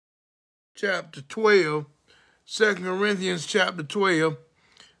chapter 12, 2 Corinthians chapter 12.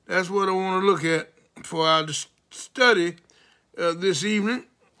 That's what I want to look at for our study this evening,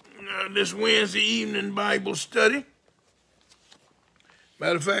 this Wednesday evening Bible study.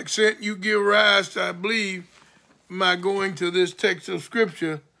 Matter of fact, Saint, you give rise to, I believe, my going to this text of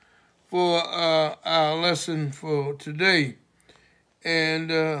Scripture for our lesson for today. And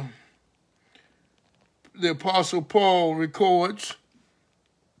the Apostle Paul records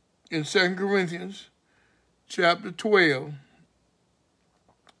in 2 Corinthians chapter 12.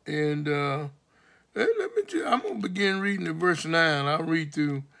 And I'm going to begin reading at verse 9. I'll read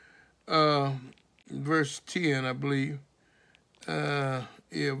through verse 10, I believe.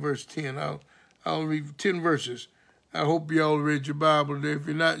 Verse 10. I'll read 10 verses. I hope y'all read your Bible today. If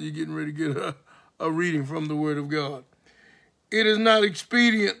you're not, you're getting ready to get a reading from the Word of God. It is not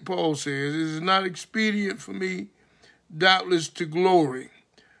expedient, Paul says, it is not expedient for me, doubtless, to glory.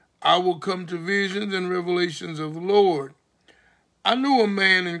 I will come to visions and revelations of the Lord. I knew a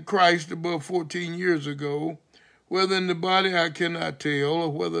man in Christ above 14 years ago, whether in the body I cannot tell, or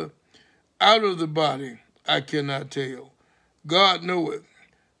whether out of the body I cannot tell. God knoweth,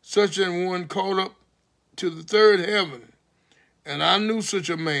 such an one caught up to the third heaven, and I knew such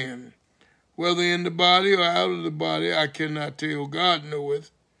a man, whether in the body or out of the body I cannot tell. God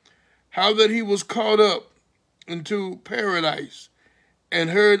knoweth, how that he was caught up into paradise, and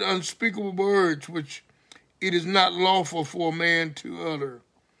heard unspeakable words which it is not lawful for a man to utter.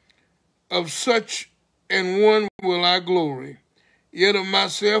 Of such an one will I glory, yet of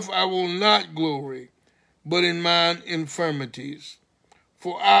myself I will not glory, but in mine infirmities.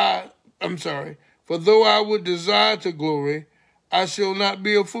 For though I would desire to glory, I shall not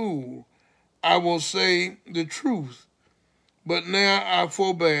be a fool. I will say the truth. But now I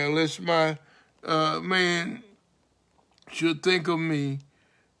forbear, lest my man should think of me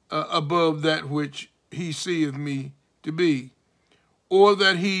above that which he seeth me to be, or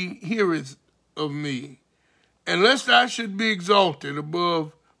that he heareth of me, and lest I should be exalted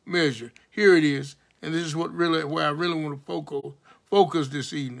above measure. Here it is, and this is where I really want to focus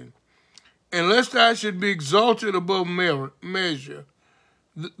this evening. And lest I should be exalted above measure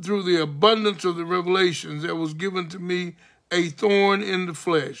through the abundance of the revelations, there was given to me a thorn in the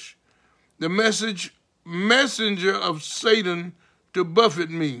flesh, the messenger of Satan to buffet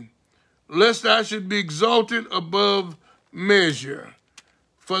me, lest I should be exalted above measure.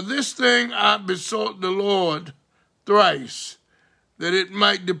 For this thing I besought the Lord thrice, that it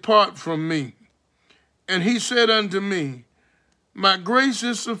might depart from me. And he said unto me, my grace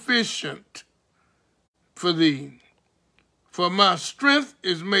is sufficient for thee, for my strength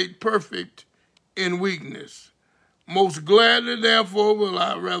is made perfect in weakness. Most gladly, therefore, will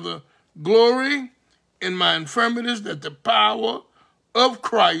I rather glory in my infirmities, that the power of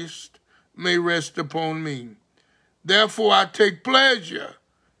Christ may rest upon me. Therefore I take pleasure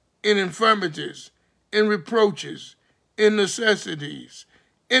in infirmities, in reproaches, in necessities,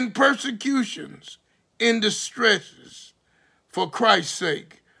 in persecutions, in distresses, for Christ's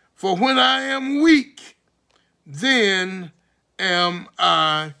sake. For when I am weak, then am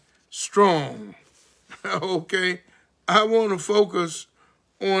I strong. Okay, I want to focus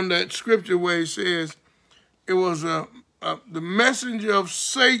on that scripture where it says it was the messenger of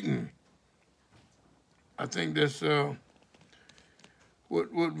Satan. I think that's what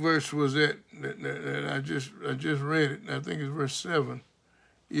verse was that I just read it. I think it's verse 7.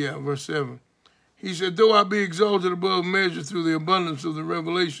 Yeah, verse 7. He said, though I be exalted above measure through the abundance of the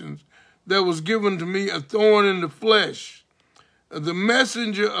revelations, there was given to me a thorn in the flesh, the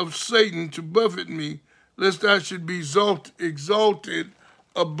messenger of Satan to buffet me, lest I should be exalted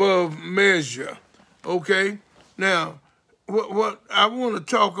above measure. Okay? Now, what I want to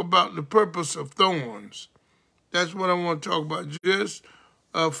talk about the purpose of thorns. That's what I want to talk about just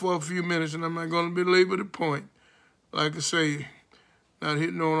for a few minutes, and I'm not going to belabor the point. Like I say, not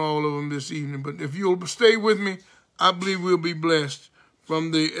hitting on all of them this evening, but if you'll stay with me, I believe we'll be blessed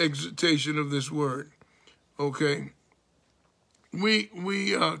from the exhortation of this word. Okay? We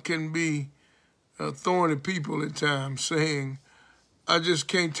can be thorny people at times, saying, I just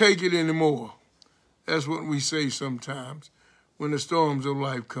can't take it anymore. That's what we say sometimes when the storms of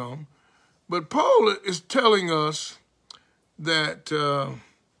life come. But Paul is telling us that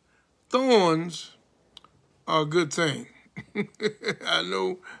thorns are a good thing. I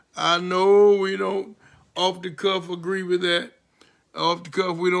know we don't off the cuff agree with that. Off the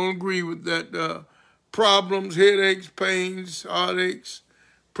cuff, we don't agree with that. Problems, headaches, pains, heartaches,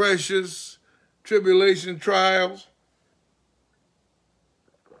 pressures, tribulation, trials.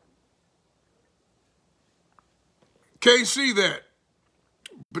 Can't see that.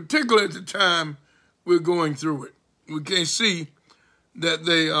 particularly at the time we're going through it. We can't see that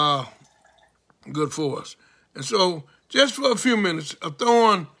they are good for us. And so, just for a few minutes, a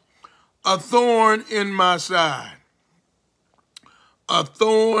thorn in my side. A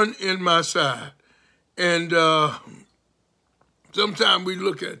thorn in my side. And sometimes we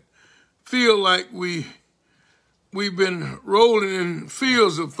feel like we've been rolling in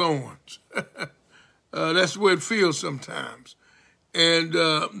fields of thorns. That's the way it feels sometimes. And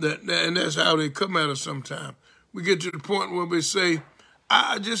that's how they come at us sometimes. We get to the point where we say,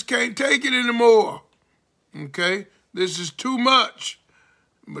 I just can't take it anymore. Okay? This is too much.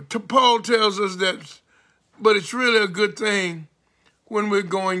 But Paul tells us but it's really a good thing when we're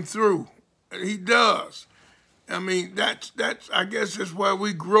going through. And he does. I mean, I guess that's why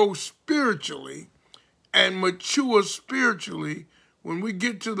we grow spiritually and mature spiritually when we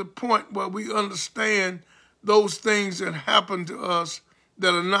get to the point where we understand those things that happen to us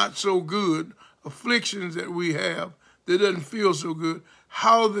that are not so good, afflictions that we have that doesn't feel so good,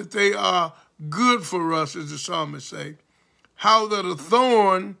 how that they are good for us, as the psalmist say, how that a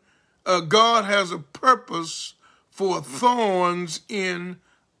thorn, God has a purpose for thorns in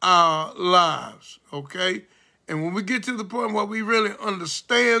our lives, okay? And when we get to the point where we really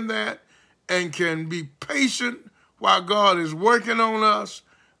understand that and can be patient while God is working on us,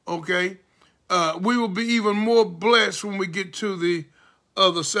 okay, we will be even more blessed when we get to the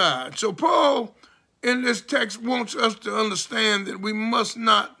other side. So Paul, in this text, wants us to understand that we must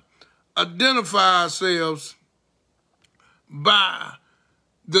not identify ourselves by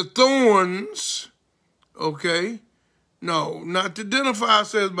the thorns, okay? No, not to identify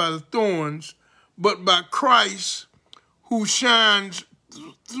ourselves by the thorns, but by Christ who shines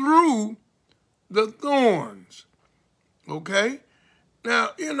through the thorns, okay?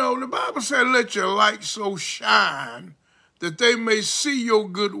 Now, the Bible said, let your light so shine that they may see your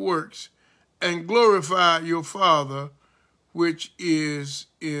good works and glorify your Father which is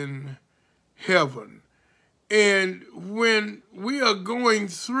in heaven. And when we are going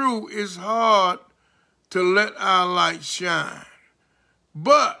through, it's hard to let our light shine.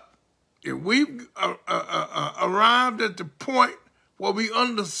 But if we've arrived at the point where we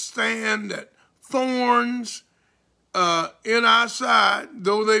understand that thorns in our side,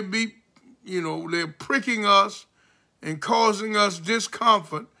 though they be, they're pricking us and causing us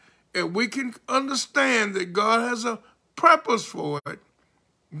discomfort, and we can understand that God has a purpose for it,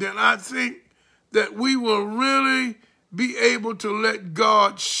 then I think that we will really be able to let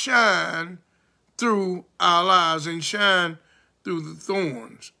God shine through our lives and shine through the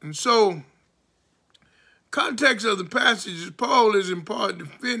thorns. And so, context of the passage is Paul is in part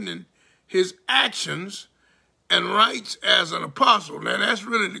defending his actions and rights as an apostle. Now, that's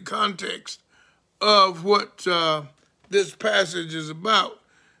really the context of what this passage is about,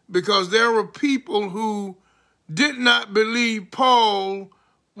 because there were people who did not believe Paul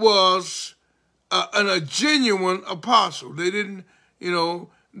was a genuine apostle. They didn't, and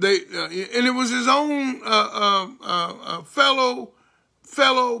it was his own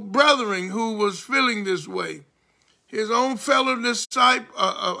fellow brethren who was feeling this way. His own fellow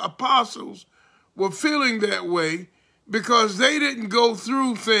apostles were feeling that way because they didn't go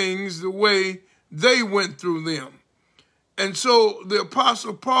through things the way they went through them. And so the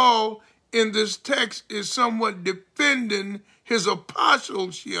Apostle Paul in this text is somewhat defending his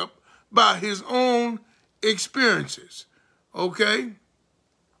apostleship by his own experiences, okay?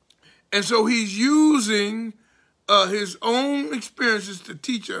 And so he's using his own experiences to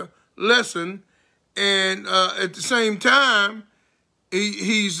teach a lesson, and at the same time,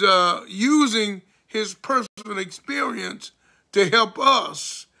 he's using his personal experience to help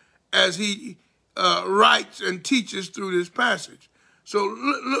us as he writes and teaches through this passage. So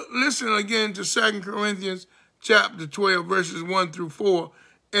listen again to 2 Corinthians chapter 12, verses 1 through 4.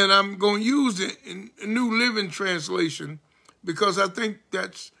 And I'm going to use the New Living Translation because I think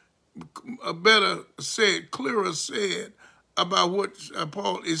that's a better said, clearer said about what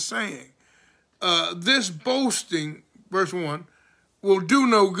Paul is saying. This boasting, verse 1, will do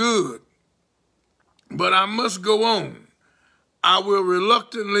no good, but I must go on. I will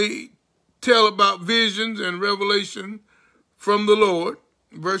reluctantly tell about visions and revelation from the Lord.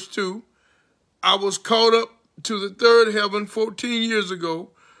 Verse 2, I was caught up to the third heaven 14 years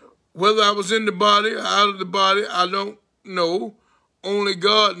ago. Whether I was in the body or out of the body, I don't know. Only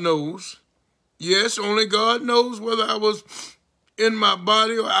God knows. Yes, only God knows whether I was in my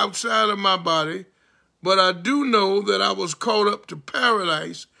body or outside of my body. But I do know that I was caught up to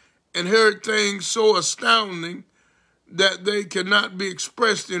paradise and heard things so astounding that they cannot be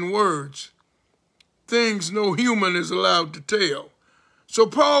expressed in words. Things no human is allowed to tell. So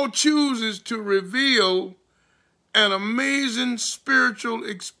Paul chooses to reveal an amazing spiritual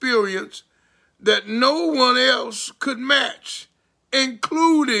experience that no one else could match,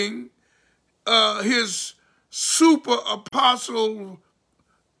 including his super apostle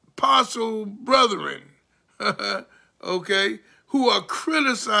brethren, okay, who are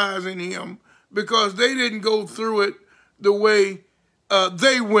criticizing him because they didn't go through it the way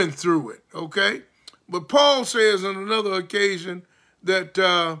they went through it, okay? But Paul says on another occasion that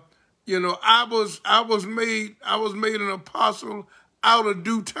I was made an apostle out of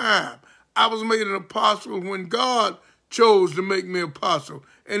due time. I was made an apostle when God chose to make me apostle.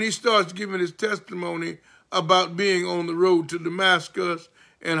 And he starts giving his testimony about being on the road to Damascus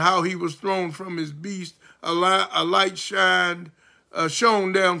and how he was thrown from his beast. A light shone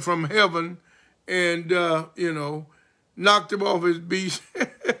down from heaven and, knocked him off his beast.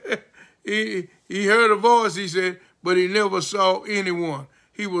 He heard a voice, he said, but he never saw anyone.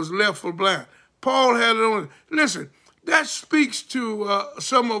 He was left for blind. Paul had it on. Listen, that speaks to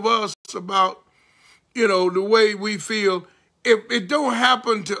some of us about, the way we feel. If it don't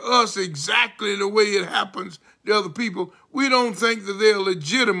happen to us exactly the way it happens to other people, we don't think that they're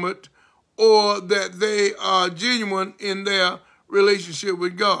legitimate or that they are genuine in their relationship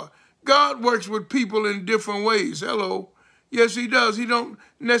with God. God works with people in different ways. Hello. Yes, he does. He don't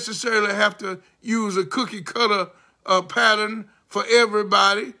necessarily have to use a cookie cutter pattern for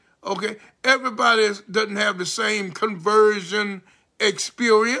everybody. Okay. Everybody doesn't have the same conversion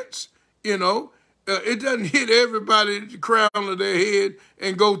experience. It doesn't hit everybody at the crown of their head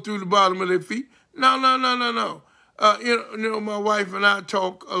and go through the bottom of their feet. No. My wife and I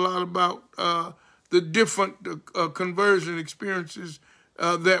talk a lot about the different conversion experiences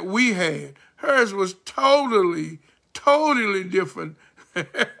that we had. Hers was totally different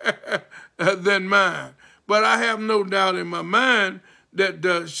than mine. But I have no doubt in my mind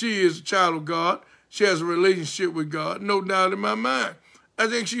that she is a child of God. She has a relationship with God. No doubt in my mind. I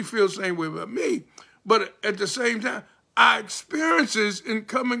think she feels the same way about me. But at the same time, our experiences in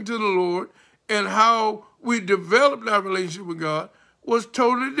coming to the Lord and how we developed our relationship with God was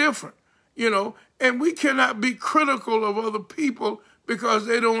totally different, And we cannot be critical of other people because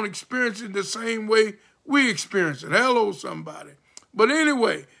they don't experience it the same way we experience it. Hello, somebody. But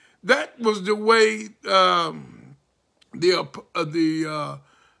anyway, that was the way the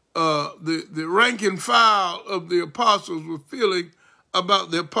rank and file of the apostles were feeling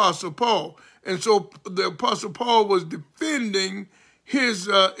about the Apostle Paul. And so the Apostle Paul was defending his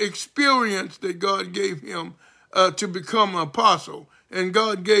experience that God gave him to become an apostle. And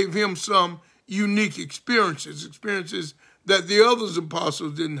God gave him some unique experiences that the other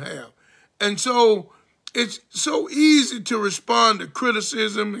apostles didn't have. And so it's so easy to respond to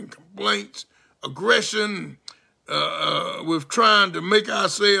criticism and complaints, aggression, with trying to make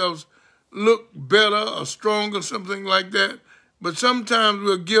ourselves look better or stronger, something like that. But sometimes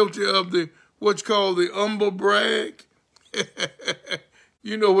we're guilty of what's called the humble brag.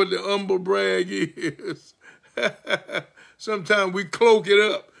 You know what the humble brag is. Sometimes we cloak it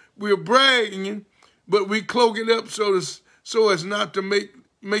up. We're bragging, but we cloak it up so as not to make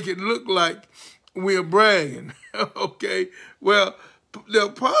it look like we're bragging. Okay? Well, the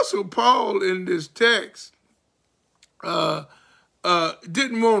Apostle Paul in this text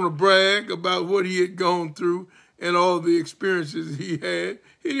didn't want to brag about what he had gone through and all the experiences he had.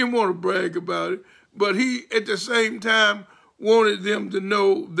 He didn't want to brag about it, but he, at the same time, wanted them to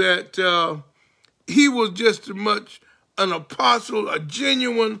know that he was just as much an apostle, a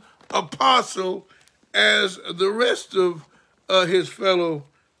genuine apostle, as the rest of his fellow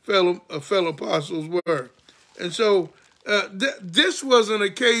apostles were. And so this was an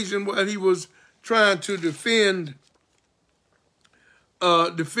occasion where he was trying to defend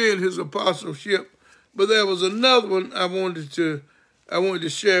his apostleship. But there was another one I wanted to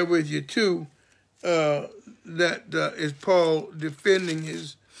share with you too. That is Paul defending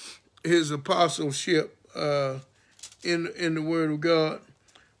his apostleship in the Word of God,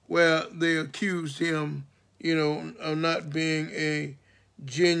 where they accused him, of not being a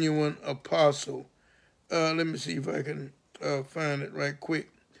genuine apostle. Let me see if I can find it right quick.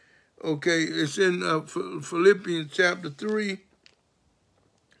 Okay, it's in Philippians chapter 3.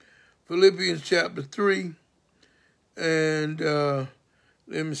 Philippians chapter 3. And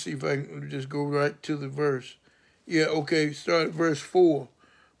let me see if I can just go right to the verse. Yeah, okay, start at verse 4.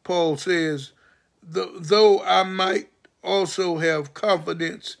 Paul says, though I might also have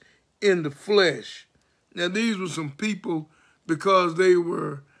confidence in the flesh. Now, these were some people, because they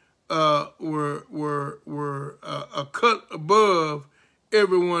were a cut above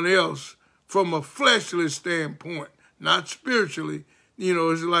everyone else from a fleshly standpoint, not spiritually. You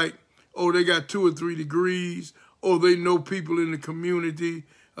know, it's like, oh, they got 2 or 3 degrees, or they know people in the community,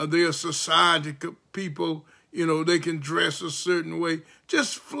 they are society people, you know, they can dress a certain way.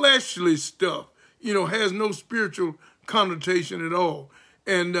 Just fleshly stuff, you know, has no spiritual connotation at all.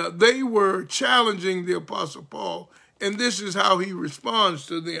 And they were challenging the Apostle Paul, and this is how he responds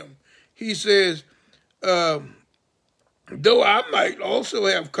to them. He says, though I might also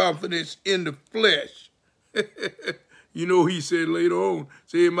have confidence in the flesh. You know, he said later on,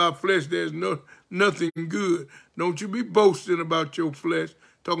 say, in my flesh there's nothing good. Don't you be boasting about your flesh,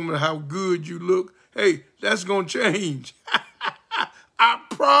 talking about how good you look. Hey, that's going to change. I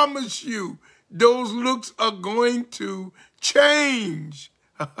promise you, those looks are going to change.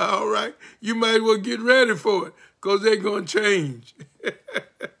 All right? You might as well get ready for it, because they're going to change.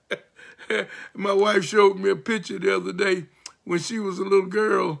 My wife showed me a picture the other day when she was a little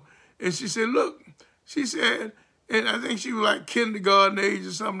girl, and she said, look, she said, and I think she was like kindergarten age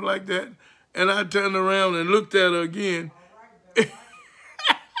or something like that, and I turned around and looked at her again,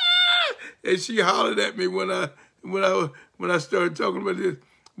 and she hollered at me when I started talking about this.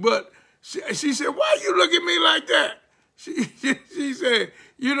 But she said, why you look at me like that? She said,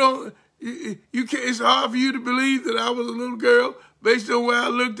 you know, you can't, it's hard for you to believe that I was a little girl based on where I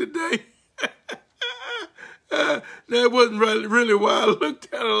look today. That wasn't really why I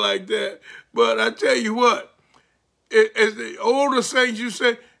looked at her like that. But I tell you what, as the older saints, you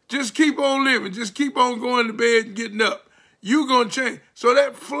say, just keep on living. Just keep on going to bed and getting up. You're going to change. So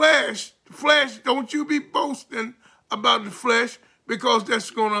that flesh, don't you be boasting about the flesh, because that's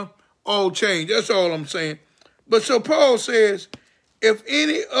going to all change. That's all I'm saying. But so Paul says, if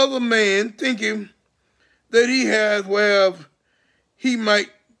any other man thinking that he has whereof he might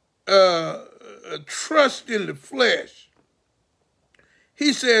trust in the flesh,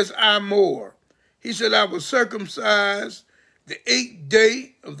 he says, I'm more. He said, I was circumcised the 8th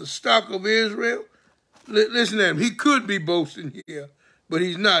day of the stock of Israel. Listen to him. He could be boasting here, but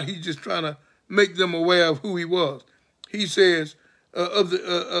he's not. He's just trying to make them aware of who he was. He says, of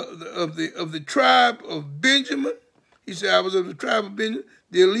the tribe of Benjamin. He said, I was of the tribe of Benjamin,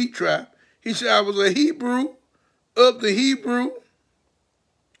 the elite tribe. He said, I was a Hebrew of the Hebrew.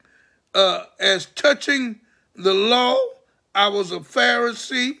 As touching the law, I was a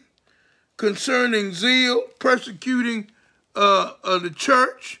Pharisee. Concerning zeal, persecuting the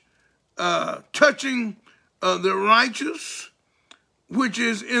church, touching the righteous, which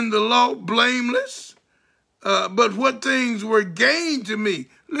is in the law, blameless. But what things were gained to me?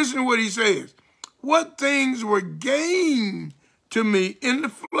 Listen to what he says. What things were gained to me in the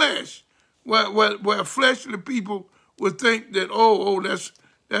flesh, where fleshly people would think that,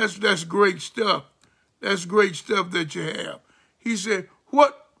 that's great stuff. That's great stuff that you have. He said,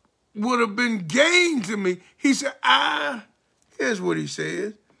 what would have been gained to me? He said, here's what he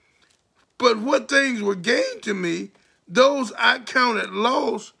says. But what things were gained to me, those I counted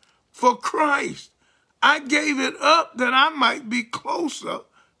loss for Christ. I gave it up that I might be closer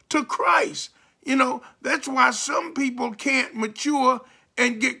to Christ. You know, that's why some people can't mature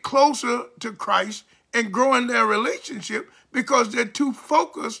and get closer to Christ and grow in their relationship, because they're too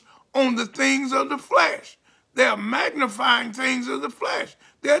focused on the things of the flesh. They're magnifying things of the flesh.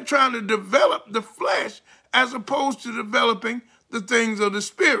 They're trying to develop the flesh as opposed to developing the things of the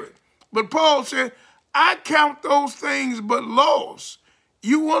spirit. But Paul said, I count those things but loss.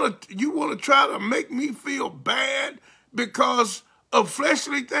 You want to try to make me feel bad because of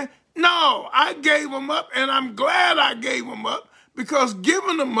fleshly things? No, I gave them up, and I'm glad I gave them up, because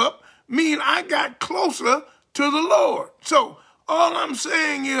giving them up mean I got closer to the Lord. So all I'm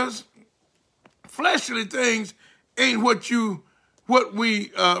saying is, fleshly things ain't what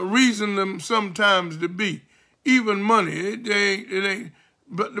we reason them sometimes to be. Even money, it ain't.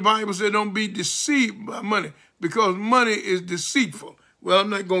 But the Bible said, don't be deceived by money, because money is deceitful. Well, I'm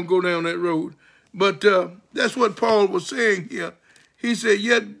not going to go down that road, but that's what Paul was saying here. He said,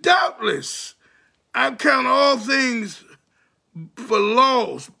 yet doubtless I count all things for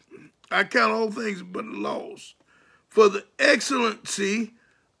loss. I count all things but loss for the excellency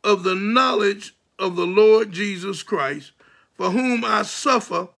of the knowledge of the Lord Jesus Christ, for whom I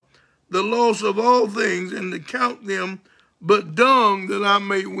suffer the loss of all things, and to count them but dung, that I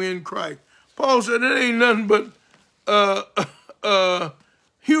may win Christ. Paul said it ain't nothing but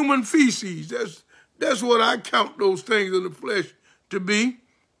human feces. That's what I count those things of the flesh to be.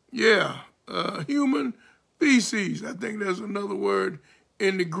 Yeah, human feces. I think there's another word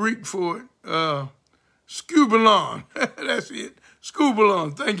in the Greek for it. Scubalon. That's it.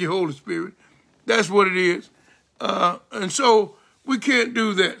 Scubalon. Thank you, Holy Spirit. That's what it is. And so we can't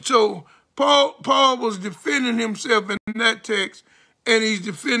do that. So Paul was defending himself in that text, and he's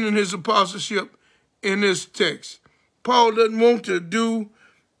defending his apostleship in this text. Paul doesn't want to do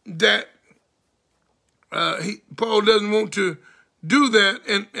that. Paul doesn't want to do that,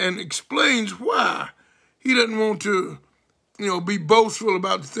 and explains why. He doesn't want to, be boastful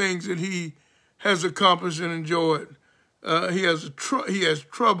about the things that he has accomplished and enjoyed. He has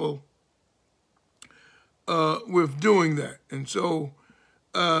trouble with doing that. And so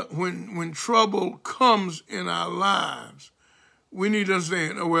when trouble comes in our lives, we need to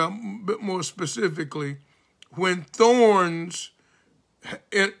understand, well, a bit more specifically, when thorns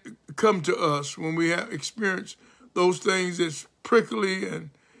come to us, when we have experienced those things that's prickly and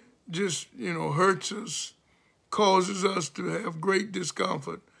just, hurts us, causes us to have great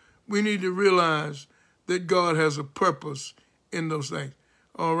discomfort, we need to realize that God has a purpose in those things.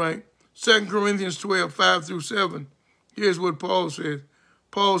 All right. 2 Corinthians 12, 5 through 7. Here's what Paul says.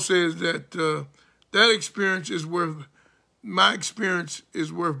 Paul says that my experience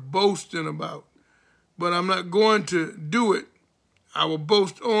is worth boasting about, but I'm not going to do it. I will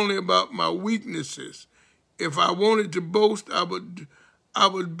boast only about my weaknesses. If I wanted to boast, I would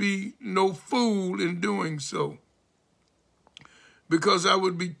be no fool in doing so, because I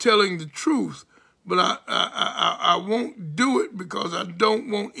would be telling the truth. But I won't do it because I don't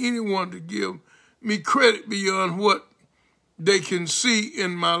want anyone to give me credit beyond what they can see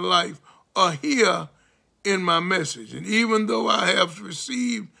in my life or hear in my message. And even though I have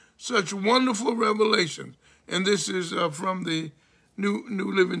received such wonderful revelations, and this is from the New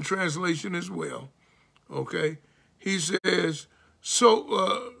Living Translation as well, okay? He says,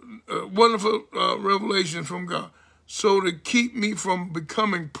 so wonderful revelation from God, so to keep me from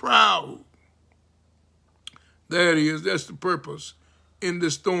becoming proud. There it is. That's the purpose in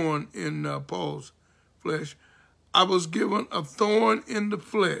this thorn in Paul's flesh. I was given a thorn in the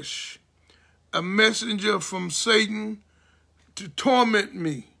flesh, a messenger from Satan to torment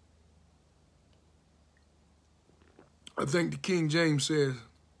me. I think the King James says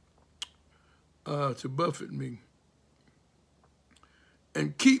to buffet me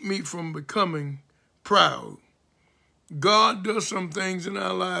and keep me from becoming proud. God does some things in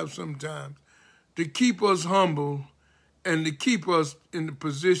our lives sometimes to keep us humble and to keep us in the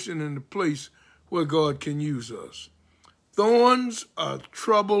position and the place where God can use us. Thorns are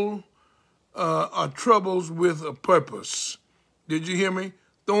troubles with a purpose. Did you hear me?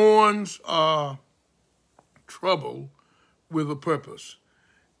 Thorns are trouble with a purpose.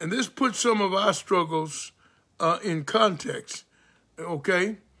 And this puts some of our struggles in context,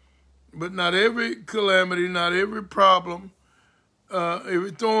 okay? But not every calamity, not every problem,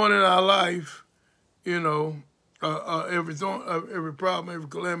 every thorn in our life, every problem, every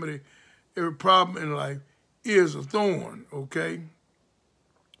calamity, every problem in life is a thorn, okay?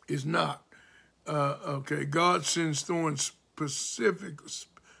 It's not. Okay, God sends thorns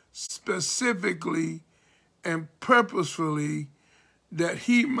specifically and purposefully that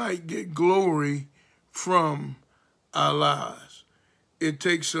he might get glory from our lives. It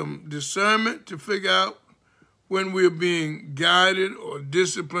takes some discernment to figure out when we're being guided or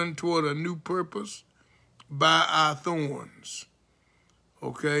disciplined toward a new purpose by our thorns,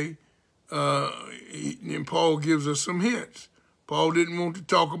 okay? And Paul gives us some hints. Paul didn't want to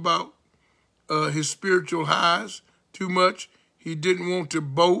talk about his spiritual highs too much. He didn't want to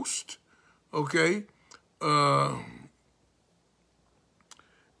boast, okay?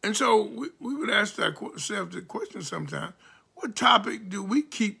 And so we would ask ourselves the question sometimes, what topic do we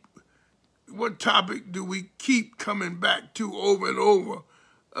keep coming back to over and over,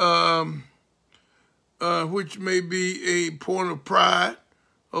 which may be a point of pride,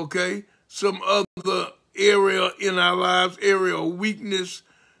 okay? Some other area in our lives, area of weakness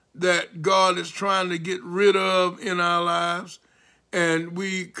that God is trying to get rid of in our lives, and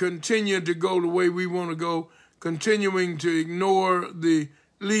we continue to go the way we want to go, continuing to ignore the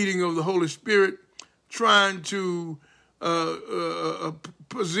leading of the Holy Spirit, trying to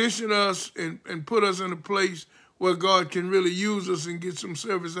position us and put us in a place where God can really use us and get some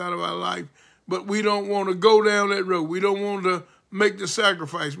service out of our life. But we don't want to go down that road. We don't want to make the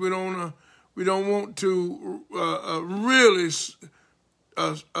sacrifice. We don't want to really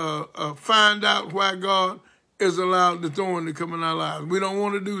find out why God has allowed the thorn to come in our lives. We don't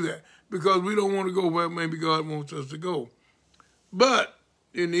want to do that because we don't want to go where maybe God wants us to go. But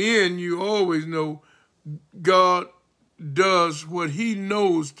in the end, you always know God does what he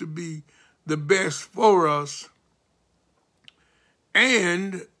knows to be the best for us,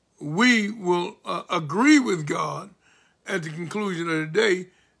 and we will agree with God at the conclusion of the day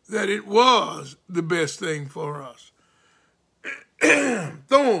that it was the best thing for us.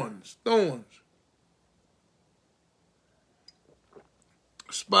 Thorns.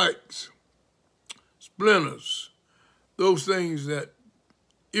 spikes, splinters, those things that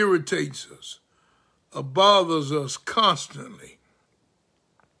irritates us, bothers us constantly.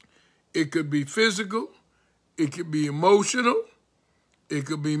 It could be physical, it could be emotional, it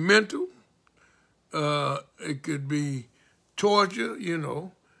could be mental, it could be torture, you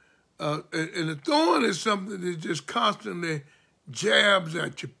know. And the thorn is something that just constantly jabs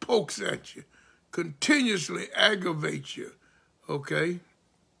at you, pokes at you, continuously aggravates you, okay?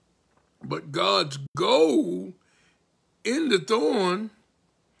 But God's goal in the thorn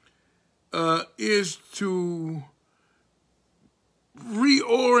is to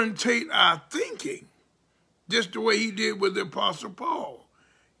reorientate our thinking, just the way he did with the Apostle Paul.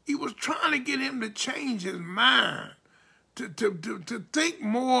 He was trying to get him to change his mind, to think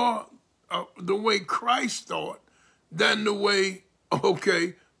more the way Christ thought than the way,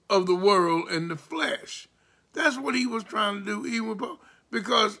 okay, of the world and the flesh. That's what he was trying to do, even Paul,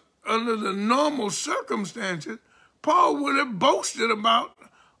 because under the normal circumstances, Paul would have boasted about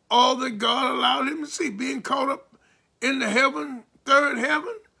all that God allowed him to see, being caught up in the heaven, third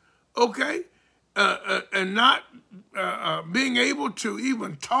heaven, okay, and not being able to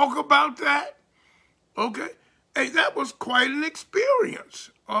even talk about that, okay. Hey, that was quite an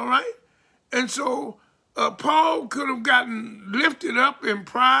experience, all right? And so Paul could have gotten lifted up in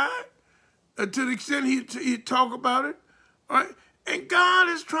pride to the extent he'd talk about it, all right? And God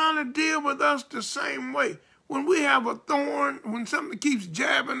is trying to deal with us the same way. When we have a thorn, when something keeps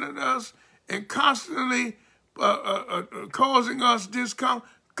jabbing at us and constantly causing us discomfort,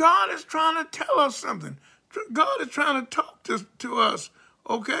 God is trying to tell us something. God is trying to talk to us,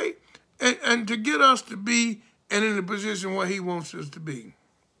 okay? And to get us to be in the position where he wants us to be.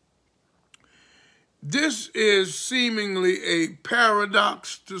 This is seemingly a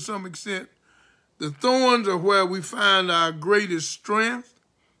paradox to some extent. The thorns are where we find our greatest strength,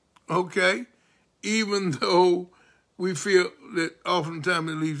 okay? Even though we feel that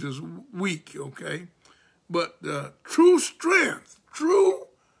oftentimes it leaves us weak, okay? But true strength,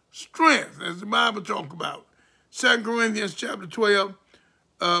 as the Bible talks about, 2 Corinthians chapter 12,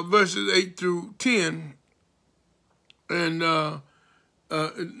 verses 8 through 10, and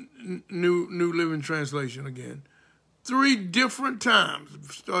New Living Translation again. 3 different times,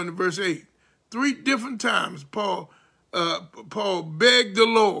 starting at verse 8, 3 different times Paul begged the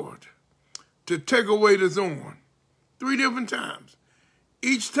Lord to take away the thorn. 3 different times.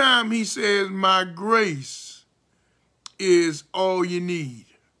 Each time he says, my grace is all you need.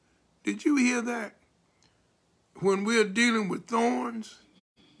 Did you hear that? When we're dealing with thorns,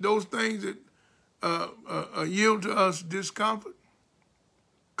 those things that yield to us discomfort,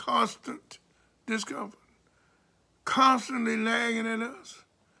 constant discomfort, constantly nagging at us,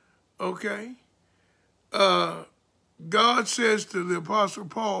 okay? God says to the Apostle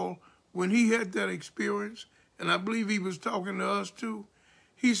Paul, when he had that experience, and I believe he was talking to us too,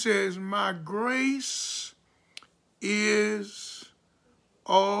 he says, my grace is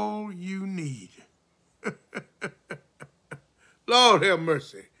all you need. Lord have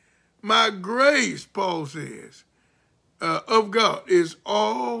mercy. My grace, Paul says, of God is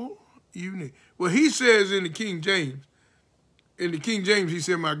all you need. Well, he says in the King James, he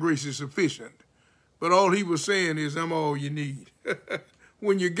said, my grace is sufficient. But all he was saying is, I'm all you need.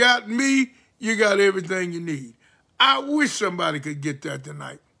 When you got me, you got everything you need. I wish somebody could get that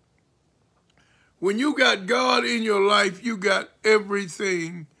tonight. When you got God in your life, you got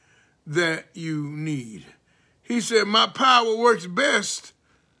everything that you need. He said, my power works best.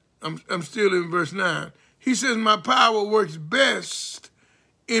 I'm still in verse 9. He says, my power works best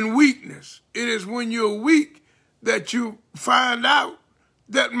in weakness. It is when you're weak that you find out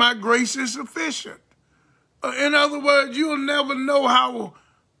that my grace is sufficient. In other words, you'll never know how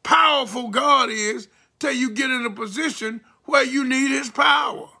powerful God is till you get in a position where you need his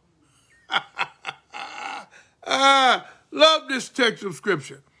power. I love this text of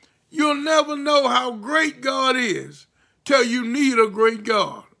Scripture. You'll never know how great God is till you need a great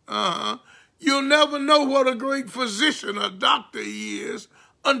God. You'll never know what a great physician, a doctor he is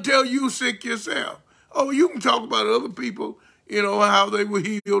until you sick yourself. Oh, you can talk about other people, you know, how they were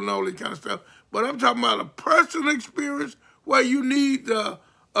healed and all that kind of stuff. But I'm talking about a personal experience where you need a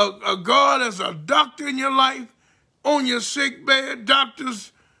God as a doctor in your life, on your sick bed,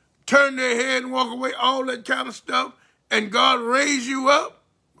 doctors turn their head and walk away, all that kind of stuff, and God raise you up.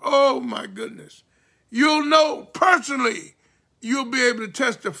 Oh, my goodness. You'll know personally, you'll be able to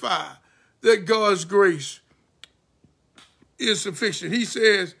testify that God's grace is sufficient. He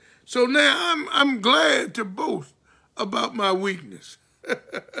says, so now I'm glad to boast about my weakness.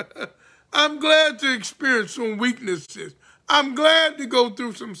 I'm glad to experience some weaknesses. I'm glad to go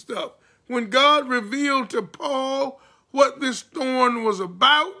through some stuff. When God revealed to Paul what this thorn was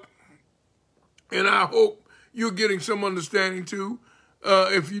about, and I hope you're getting some understanding too,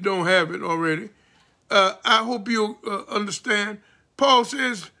 if you don't have it already. I hope you'll understand. Paul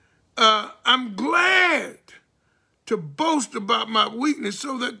says, I'm glad to boast about my weakness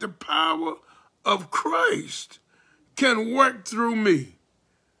so that the power of Christ can work through me.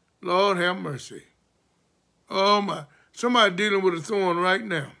 Lord have mercy. Oh my. Somebody dealing with a thorn right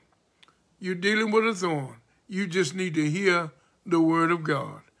now. You're dealing with a thorn. You just need to hear the word of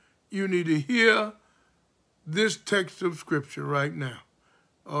God. You need to hear this text of scripture right now.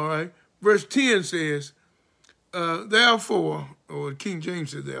 All right. Verse 10 says, therefore, or King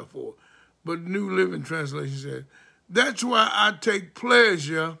James said therefore, but New Living Translation said, that's why I take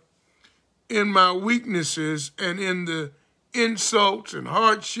pleasure in my weaknesses and in the insults and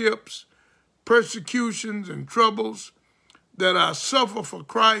hardships, persecutions and troubles that I suffer for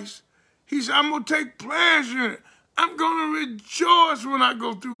Christ. He said, I'm going to take pleasure in it. I'm going to rejoice when I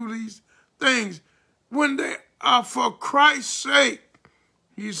go through these things, when they are for Christ's sake.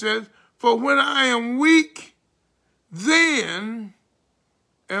 He says, for when I am weak, then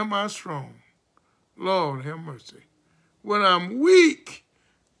am I strong. Lord, have mercy. When I'm weak,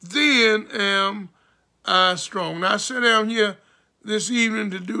 then am I strong. Now, I sat down here this evening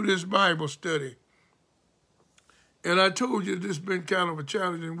to do this Bible study. And I told you this has been kind of a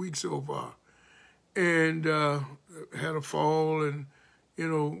challenging week so far. And had a fall and,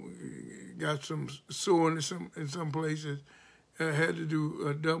 got some soreness in some places. I had to do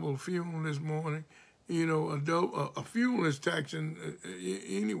a double funeral this morning. A funeral is taxing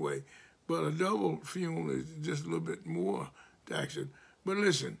anyway, but a double funeral is just a little bit more taxing. But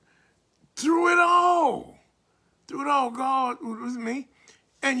listen, through it all, God was with me.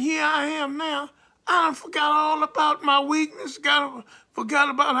 And here I am now. I done forgot all about my weakness, forgot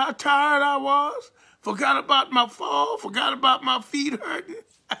about how tired I was, forgot about my fall, forgot about my feet hurting,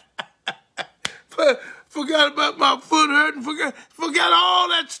 forgot about my foot hurting, forgot all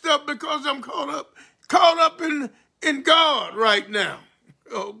that stuff because I'm caught up in God right now,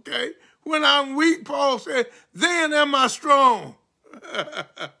 okay? When I'm weak, Paul said, then am I strong.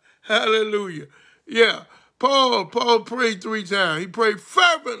 Hallelujah. Yeah, Paul prayed 3 times. He prayed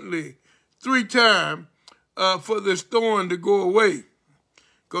fervently 3 times for this thorn to go away.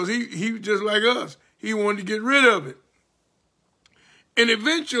 Because he just like us. He wanted to get rid of it. And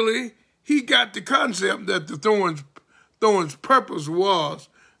eventually, he got the concept that the thorn's purpose was,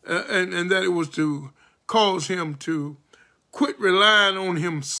 and that it was to cause him to quit relying on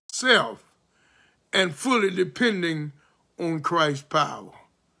himself and fully depending on Christ's power.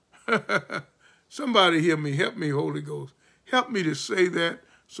 Somebody hear me. Help me, Holy Ghost. Help me to say that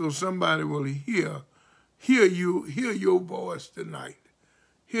so somebody will hear your voice tonight.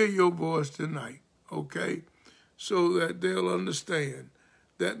 Hear your voice tonight, okay? So that they'll understand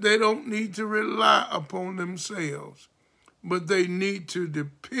that they don't need to rely upon themselves, but they need to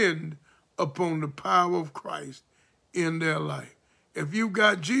depend upon the power of Christ in their life. If you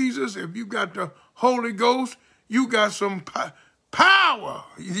got Jesus, if you got the Holy Ghost, you got some power.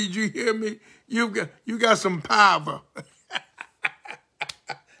 Did you hear me? You got some power.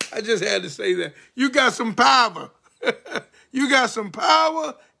 I just had to say that. You got some power. You got some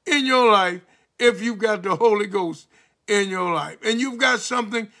power in your life if you've got the Holy Ghost in your life. And you've got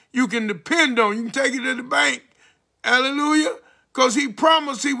something you can depend on. You can take it to the bank. Hallelujah. Because he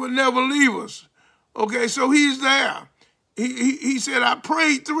promised he would never leave us. Okay, so he's there. He said, I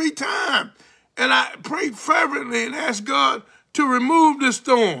prayed 3 times. And I prayed fervently and asked God to remove this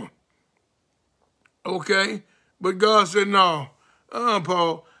thorn. Okay? But God said, no,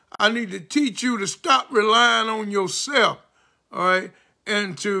 Paul, I need to teach you to stop relying on yourself, all right,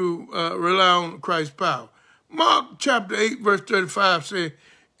 and to rely on Christ's power. Mark chapter 8, verse 35 says,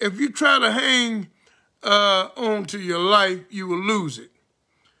 if you try to hang on to your life, you will lose it.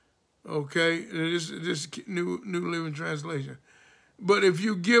 Okay? This New Living Translation. But if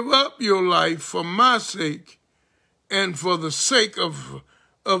you give up your life for my sake and for the sake of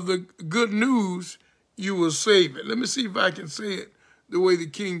the good news, you will save it. Let me see if I can say it the way the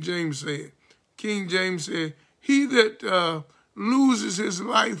King James said. King James said, he that loses his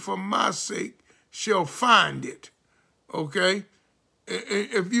life for my sake shall find it. Okay?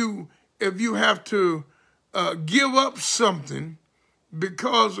 If you have to give up something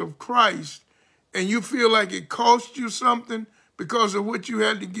because of Christ and you feel like it cost you something because of what you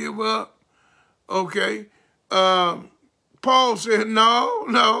had to give up, okay? Paul said,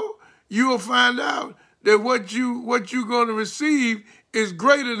 no, you will find out that what you're going to receive is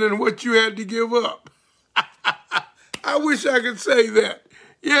greater than what you had to give up. I wish I could say that.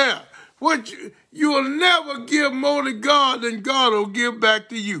 Yeah. You will never give more to God than God will give back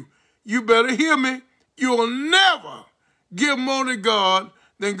to you. You better hear me. You will never give more to God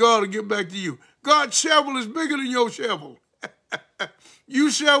than God will give back to you. God's shovel is bigger than your shovel. You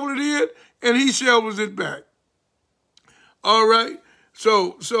shovel it in, and he shovels it back. All right?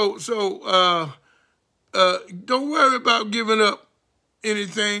 So, don't worry about giving up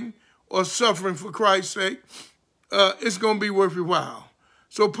anything or suffering for Christ's sake. It's going to be worth your while.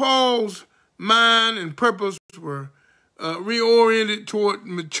 So Paul's mind and purpose were reoriented toward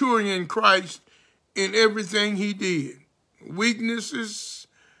maturing in Christ in everything he did. Weaknesses,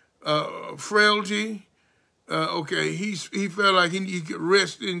 frailty. He felt like he could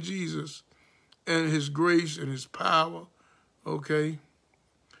rest in Jesus and his grace and his power. Okay.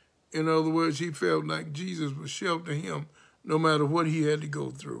 In other words, he felt like Jesus would shelter him no matter what he had to go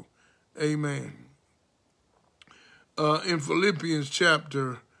through. Amen. In Philippians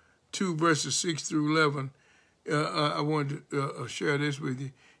chapter 2, verses 6 through 11, I wanted to share this with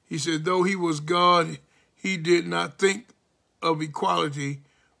you. He said, though he was God, he did not think of equality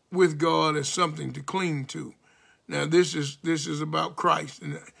with God as something to cling to. Now, this is about Christ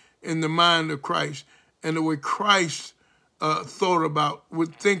and in the mind of Christ and the way Christ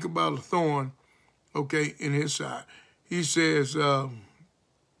would think about a thorn, okay, in his side. He says,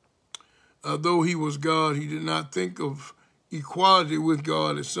 though he was God, he did not think of equality with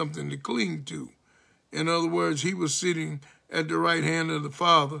God as something to cling to. In other words, he was sitting at the right hand of the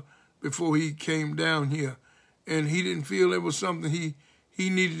Father before he came down here. And he didn't feel it was something he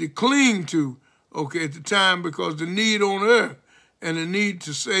needed to cling to, okay, at the time, because the need on earth and the need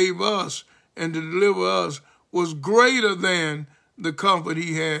to save us and to deliver us was greater than the comfort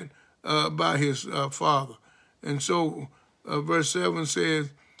he had by his Father. And so verse 7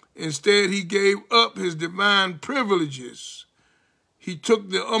 says, instead, he gave up his divine privileges. He took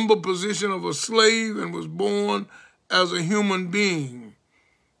the humble position of a slave and was born as a human being.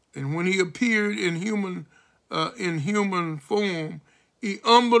 And when he appeared in human form, he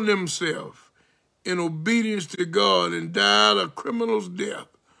humbled himself in obedience to God and died a criminal's death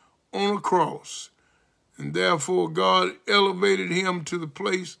on a cross. And therefore, God elevated him to the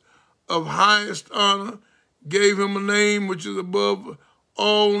place of highest honor, gave him a name which is above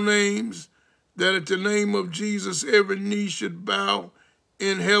all names, that at the name of Jesus every knee should bow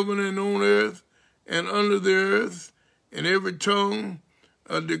in heaven and on earth and under the earth, and every tongue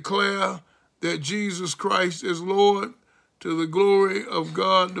declare that Jesus Christ is Lord, to the glory of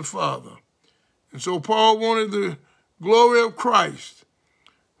God the Father. And so Paul wanted the glory of Christ,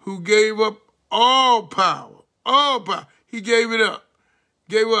 who gave up all power. He gave it up,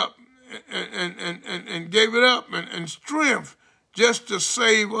 and gave it up and strength just to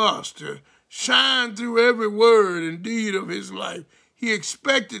save us, to shine through every word and deed of his life. He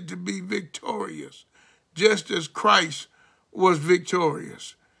expected to be victorious, just as Christ was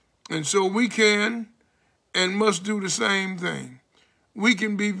victorious. And so we can and must do the same thing. We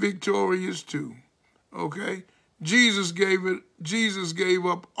can be victorious too, okay? Jesus gave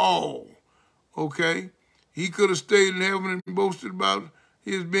up all, okay? He could have stayed in heaven and boasted about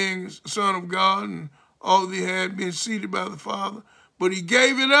his being Son of God and all that he had been seated by the Father, but he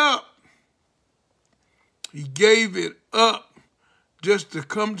gave it up. He gave it up just to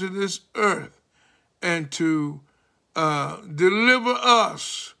come to this earth and to deliver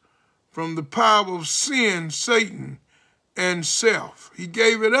us from the power of sin, Satan, and self. He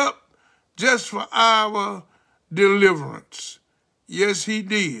gave it up just for our deliverance. Yes, he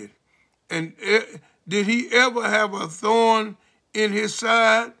did. And did he ever have a thorn in his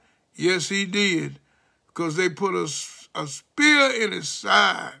side? Yes, he did. Because they put a spear in his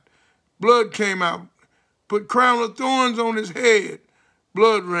side. Blood came out. Put crown of thorns on his head.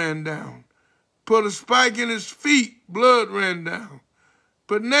 Blood ran down. Put a spike in his feet. Blood ran down.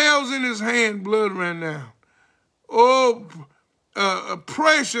 Put nails in his hand. Blood ran down. Oh,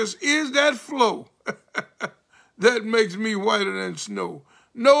 precious is that flow that makes me whiter than snow.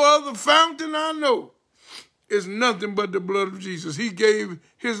 No other fountain I know is nothing but the blood of Jesus. He gave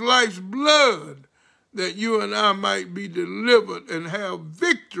his life's blood that you and I might be delivered and have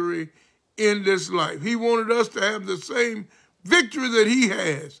victory in this life. He wanted us to have the same victory that he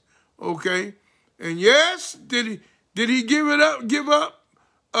has, okay? And yes, did he give up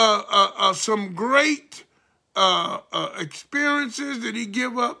some great experiences? Did he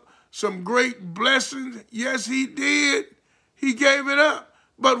give up some great blessings? Yes, he did. He gave it up.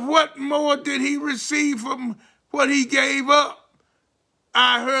 But what more did he receive from what he gave up?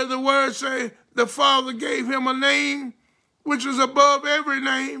 I heard the word say the Father gave him a name which was above every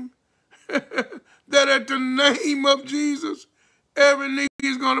name, that at the name of Jesus, every knee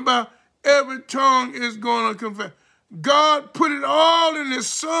is going to bow, every tongue is going to confess. God put it all in his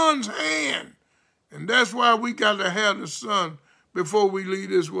son's hand. And that's why we got to have the son before we leave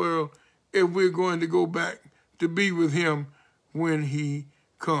this world if we're going to go back to be with him when he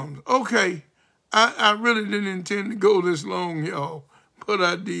comes. Okay, I really didn't intend to go this long, y'all, but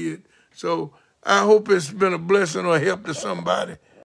I did. So I hope it's been a blessing or help to somebody.